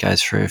Catherine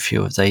goes through a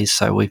few of these.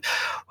 So we've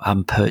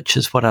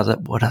perches. What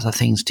other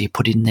things do you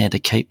put in there to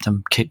keep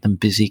them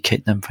busy,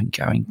 keep them from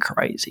going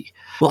crazy?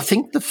 Well, I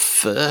think the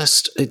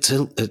first,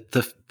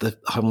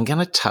 I'm going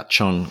to touch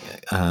on.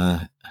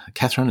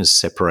 Catherine has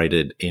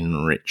separated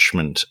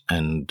enrichment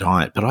and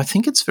diet, but I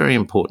think it's very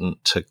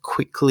important to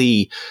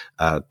quickly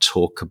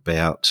talk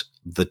about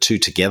the two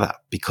together,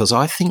 because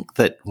I think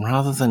that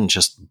rather than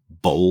just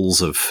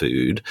bowls of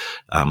food,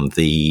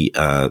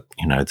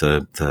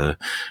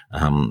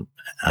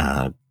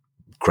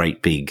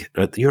 great big,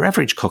 your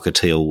average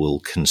cockatiel will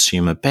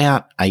consume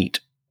about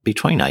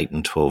between 8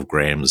 and 12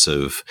 grams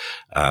of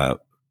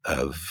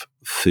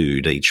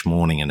food each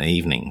morning and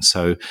evening.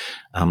 So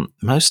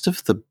most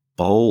of the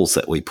bowls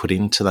that we put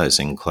into those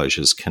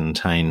enclosures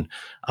contain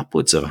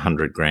upwards of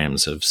 100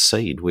 grams of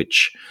seed,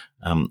 which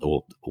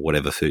or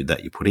whatever food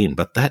that you put in.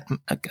 But that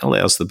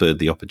allows the bird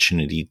the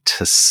opportunity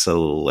to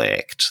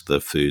select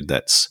the food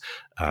that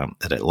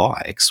it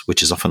likes,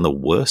 which is often the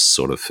worst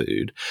sort of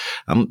food.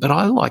 But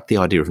I like the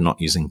idea of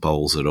not using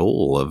bowls at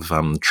all, of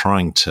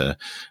trying to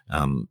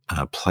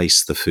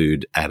place the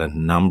food at a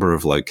number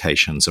of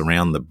locations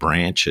around the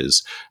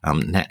branches,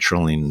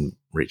 natural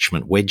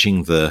enrichment,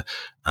 wedging the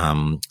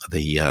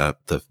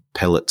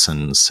pellets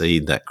and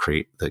seed that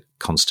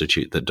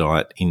constitute the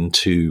diet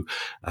into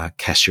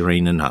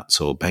casuarina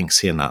nuts or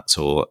banksia nuts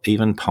or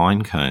even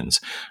pine cones,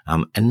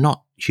 and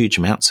not huge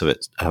amounts of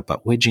it,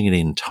 but wedging it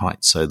in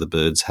tight so the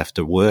birds have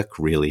to work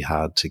really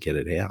hard to get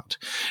it out.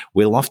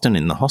 We'll often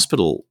in the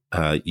hospital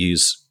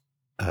use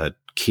a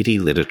kitty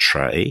litter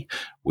tray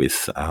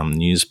with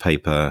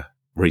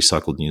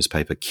recycled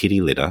newspaper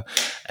kitty litter,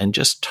 and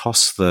just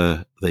toss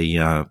the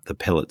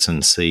pellets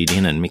and seed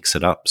in and mix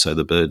it up so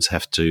the birds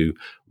have to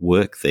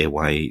work their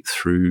way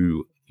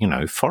through,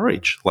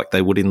 forage like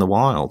they would in the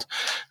wild.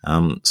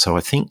 So I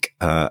think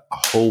a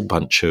whole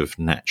bunch of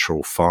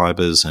natural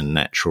fibres and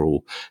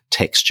natural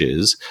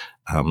textures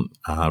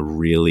are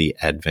really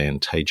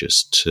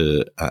advantageous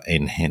to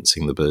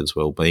enhancing the bird's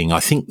well-being. I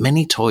think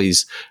many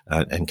toys,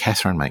 and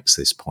Catherine makes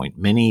this point,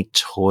 many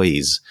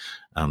toys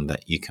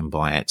that you can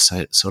buy at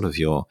sort of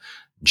your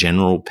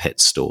general pet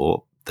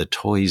store, the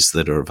toys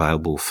that are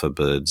available for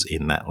birds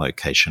in that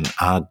location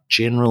are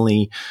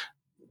generally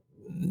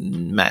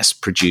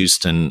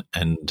mass-produced and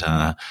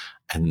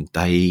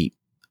they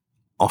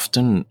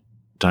often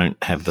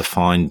don't have the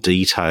fine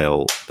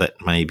detail that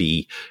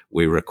maybe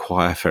we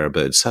require for our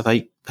birds. So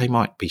they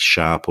might be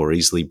sharp or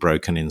easily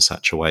broken in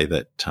such a way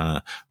that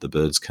the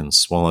birds can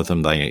swallow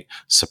them. They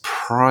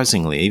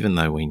surprisingly, even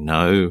though we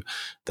know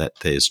that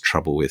there's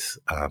trouble with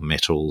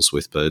metals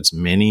with birds,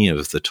 many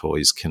of the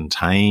toys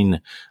contain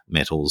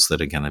metals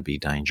that are going to be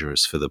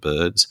dangerous for the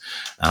birds.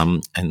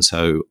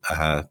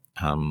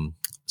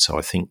 So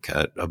I think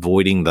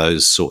avoiding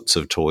those sorts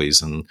of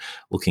toys and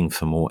looking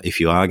for more, if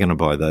you are going to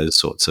buy those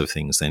sorts of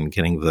things, then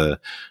getting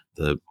the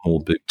more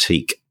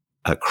boutique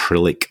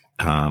acrylic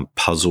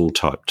puzzle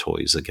type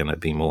toys are going to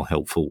be more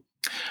helpful.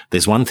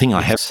 There's one thing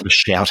I have to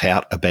shout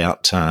out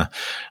about the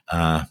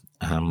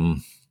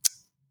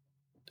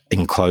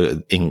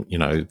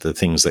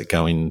things that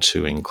go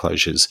into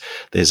enclosures.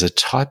 There's a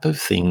type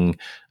of thing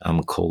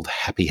called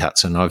happy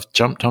huts, and I've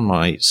jumped on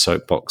my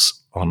soapbox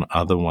on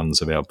other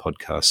ones of our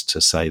podcast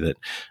to say that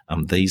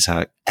these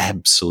are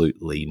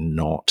absolutely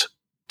not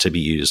to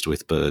be used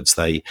with birds.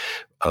 They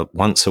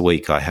once a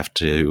week I have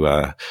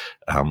to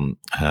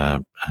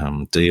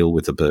deal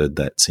with a bird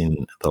that's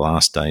in the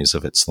last days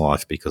of its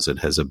life because it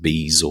has a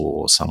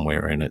bezoar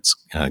somewhere in its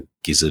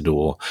gizzard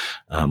or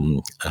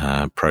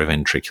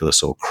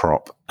proventriculus or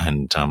crop,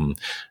 and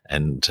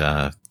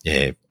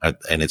and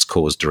it's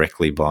caused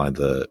directly by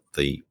the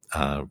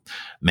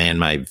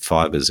man-made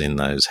fibres in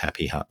those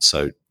happy huts.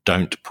 So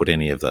don't put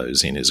any of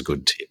those in is a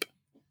good tip.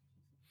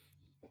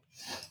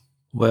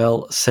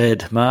 Well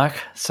said, Mark.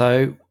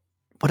 So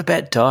what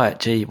about diet?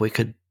 Gee, we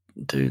could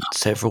do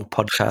several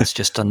podcasts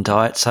just on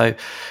diet. So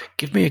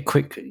give me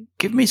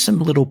some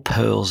little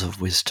pearls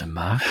of wisdom,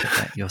 Mark,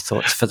 about your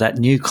thoughts for that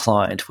new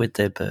client with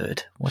their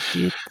bird. What's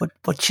your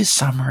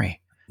summary?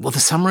 Well, the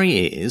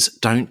summary is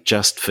don't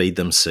just feed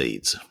them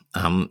seeds.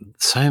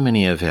 So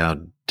many of our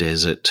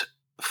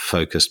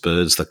desert-focused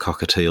birds, the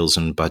cockatiels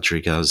and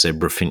budgerigars,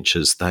 zebra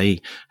finches,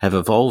 they have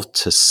evolved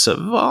to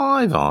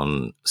survive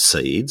on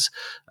seeds,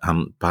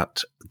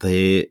 but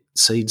their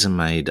seeds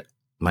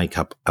make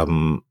up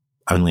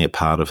only a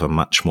part of a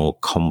much more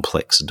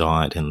complex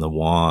diet in the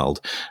wild,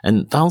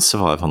 and they'll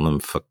survive on them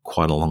for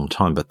quite a long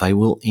time, but they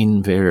will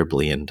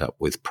invariably end up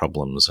with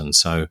problems. And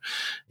so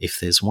if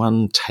there's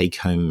one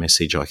take-home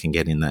message I can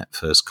get in that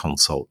first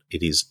consult,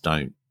 it is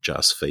don't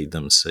just feed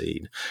them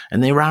seed.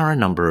 And there are a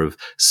number of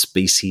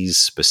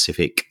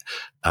species-specific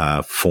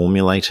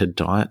formulated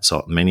diets,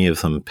 many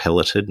of them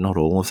pelleted, not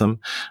all of them,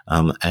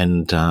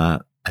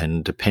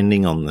 and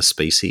depending on the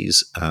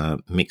species,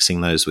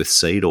 mixing those with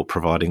seed or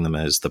providing them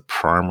as the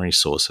primary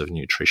source of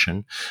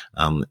nutrition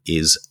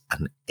is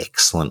an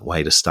excellent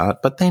way to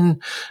start. But then,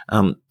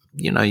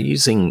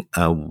 using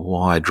a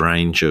wide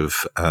range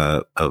of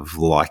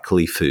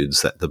likely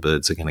foods that the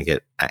birds are going to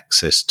get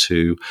access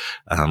to,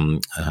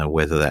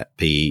 whether that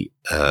be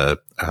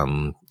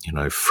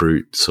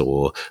fruits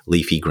or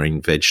leafy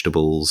green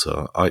vegetables.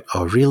 I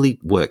really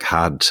work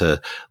hard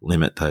to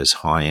limit those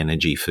high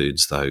energy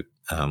foods, though.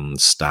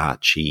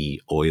 Starchy,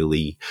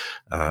 oily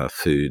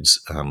foods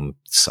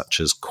such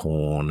as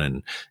corn,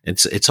 and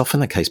it's often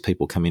the case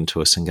people come into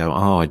us and go,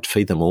 "Oh, I'd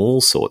feed them all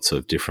sorts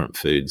of different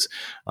foods.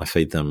 I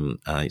feed them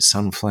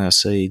sunflower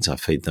seeds, I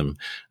feed them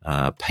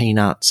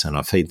peanuts, and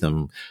I feed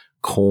them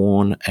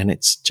corn," and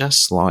it's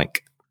just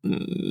like,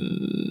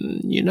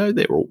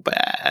 they're all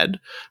bad.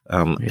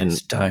 Yes,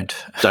 and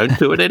don't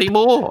do it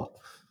anymore.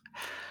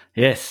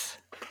 Yes.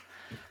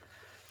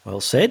 Well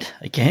said.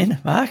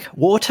 Again, Mark,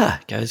 water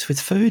goes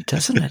with food,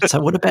 doesn't it? So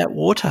what about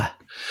water?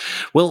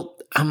 Well,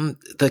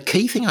 the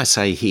key thing I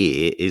say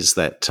here is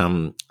that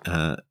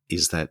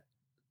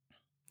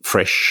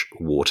fresh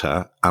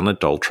water,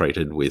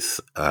 unadulterated with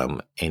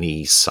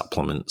any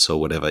supplements or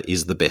whatever,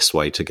 is the best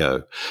way to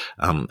go.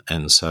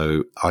 And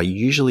so I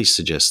usually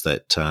suggest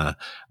that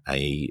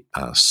a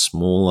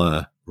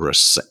smaller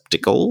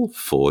receptacle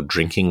for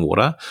drinking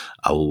water,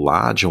 a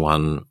larger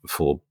one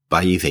for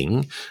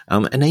bathing,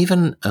 and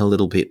even a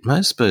little bit,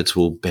 most birds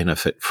will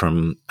benefit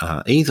from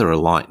either a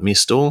light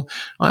mist, or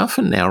I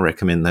often now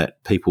recommend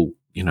that people,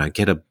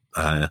 get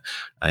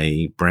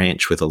a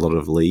branch with a lot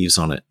of leaves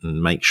on it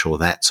and make sure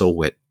that's all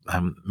wet.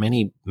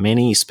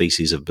 Many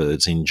species of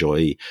birds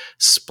enjoy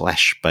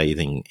splash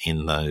bathing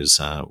in those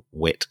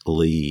wet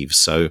leaves.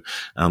 So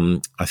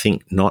I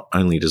think not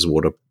only does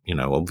water,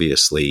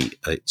 obviously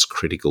it's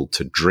critical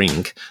to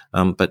drink,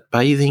 but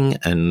bathing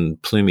and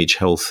plumage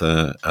health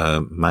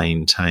are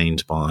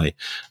maintained by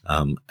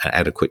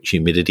adequate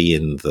humidity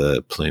in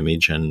the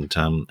plumage, and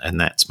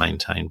that's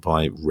maintained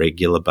by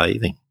regular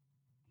bathing.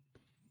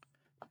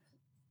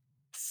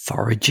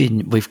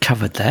 Foraging, we've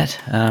covered that.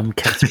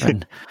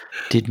 Catherine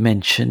did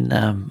mention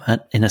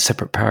in a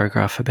separate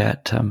paragraph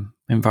about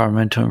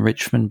environmental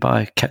enrichment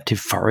by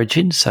captive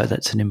foraging, so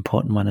that's an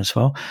important one as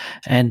well.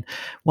 And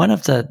one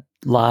of the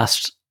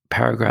last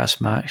paragraphs,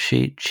 Mark,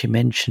 she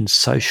mentioned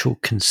social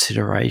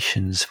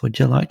considerations. Would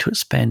you like to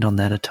expand on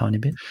that a tiny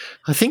bit?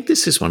 I think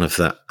this is one of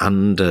the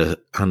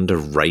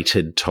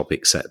underrated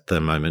topics at the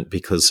moment,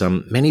 because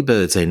many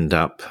birds end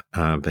up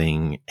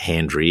being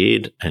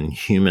hand-reared and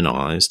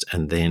humanized,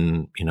 and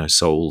then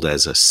sold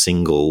as a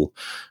single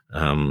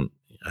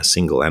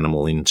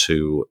animal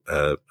into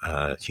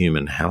a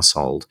human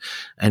household,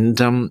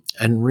 and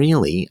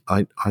really,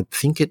 I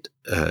think it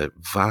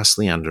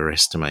vastly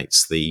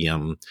underestimates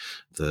the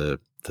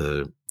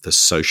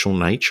social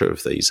nature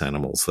of these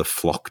animals, the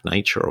flock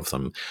nature of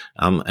them,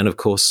 and of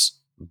course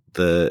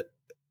the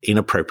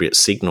inappropriate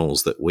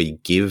signals that we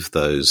give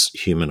those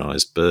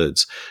humanized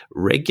birds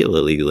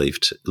regularly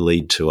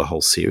lead to a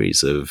whole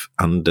series of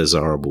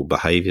undesirable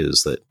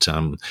behaviors that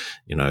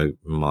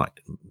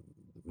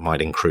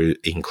might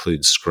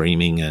include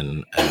screaming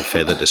and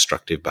feather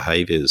destructive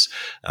behaviors.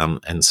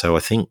 And so I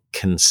think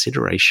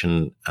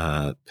consideration,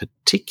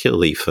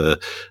 particularly for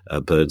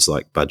birds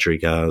like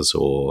budgerigars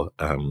or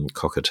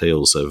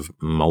cockatiels, of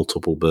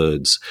multiple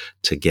birds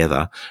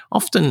together.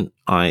 Often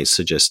I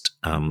suggest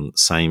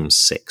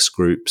same-sex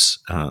groups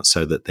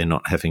so that they're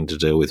not having to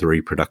deal with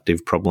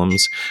reproductive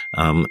problems,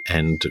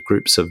 and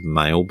groups of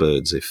male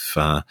birds if,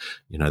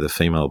 the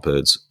female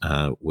birds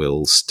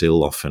will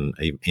still often,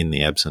 in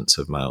the absence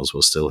of males,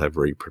 will still have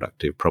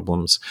reproductive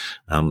problems.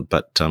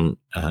 But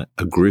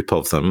a group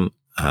of them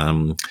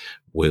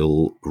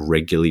will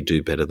regularly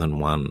do better than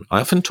one.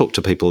 I often talk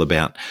to people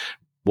about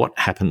what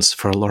happens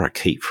for a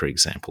lorikeet, for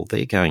example.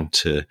 They're going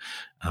to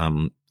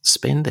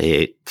spend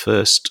their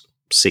first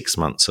 6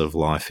 months of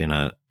life in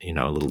a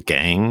little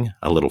gang,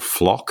 a little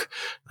flock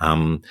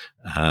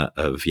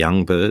of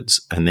young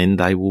birds, and then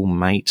they will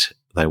mate.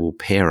 They will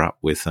pair up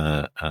with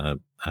a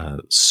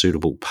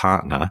suitable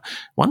partner.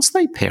 Once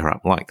they pair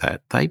up like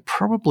that, they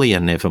probably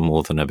are never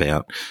more than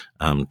about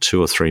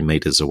 2 or 3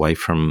 meters away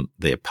from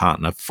their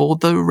partner for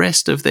the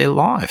rest of their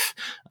life.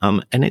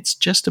 And it's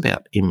just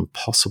about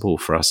impossible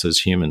for us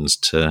as humans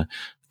to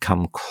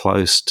come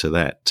close to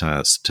that,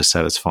 to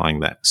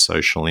satisfying that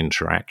social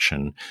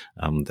interaction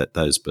that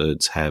those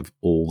birds have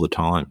all the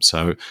time.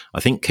 So I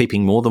think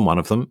keeping more than one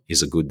of them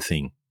is a good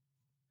thing.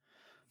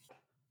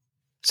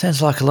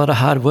 Sounds like a lot of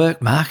hard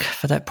work, Mark,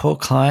 for that poor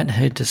client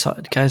who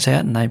goes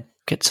out and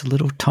gets a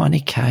little tiny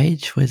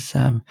cage with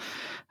a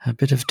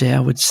bit of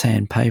Dowwood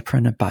sandpaper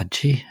and a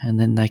budgie, and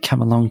then they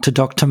come along to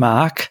Dr.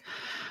 Mark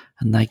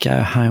and they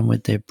go home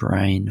with their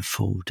brain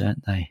full,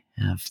 don't they,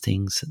 of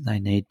things that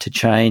they need to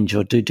change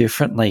or do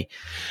differently.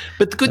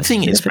 But the good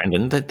thing is,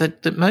 Brendan,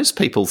 that most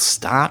people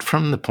start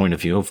from the point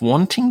of view of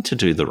wanting to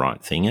do the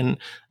right thing, and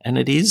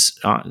it is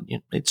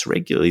it's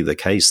regularly the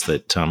case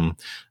that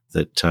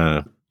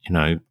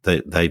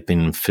they've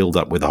been filled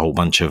up with a whole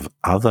bunch of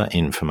other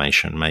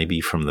information, maybe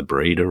from the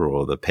breeder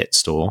or the pet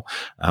store,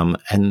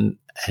 and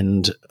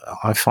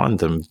I find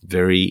them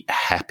very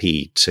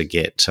happy to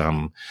get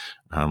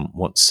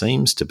what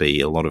seems to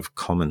be a lot of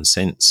common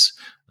sense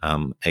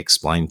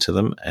explained to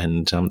them,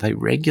 and they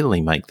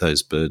regularly make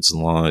those birds'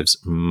 lives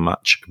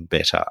much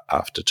better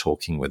after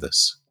talking with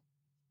us.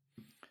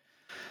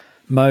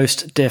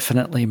 Most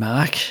definitely,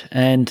 Mark.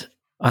 And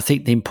I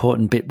think the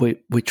important bit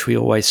which we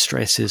always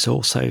stress is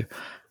also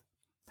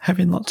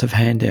having lots of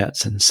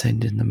handouts and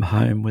sending them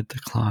home with the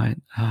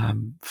client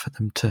for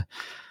them to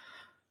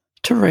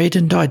read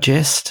and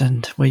digest.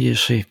 And we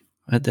usually,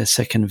 at their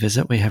second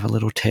visit, we have a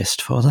little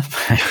test for them.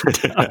 And,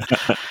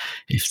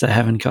 if they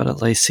haven't got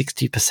at least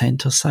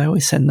 60% or so, we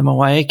send them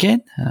away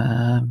again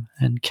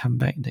and come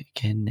back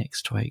again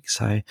next week.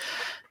 So,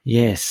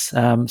 yes.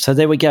 So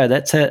there we go.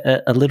 That's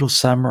a little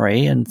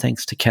summary, and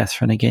thanks to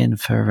Catherine again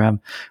for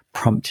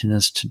prompting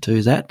us to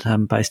do that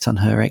based on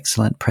her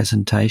excellent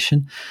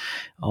presentation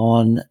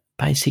on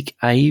basic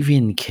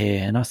avian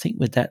care. And I think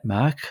with that,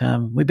 Mark,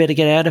 we better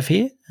get out of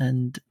here,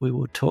 and we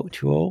will talk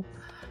to you all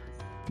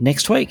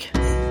next week.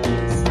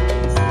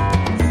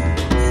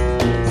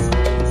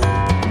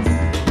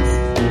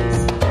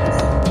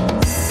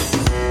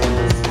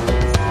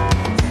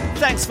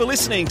 Thanks for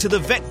listening to the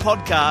Vet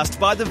Podcast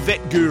by the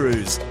Vet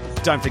Gurus.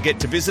 Don't forget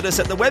to visit us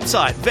at the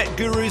website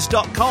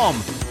vetgurus.com,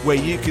 where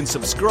you can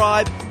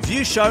subscribe,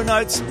 view show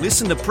notes,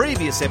 listen to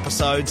previous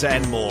episodes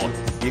and more.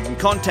 You can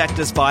contact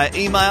us via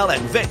email at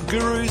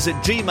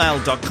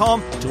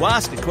vetgurus@gmail.com to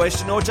ask a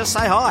question or just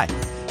say hi.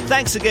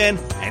 Thanks again,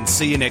 and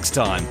see you next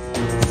time.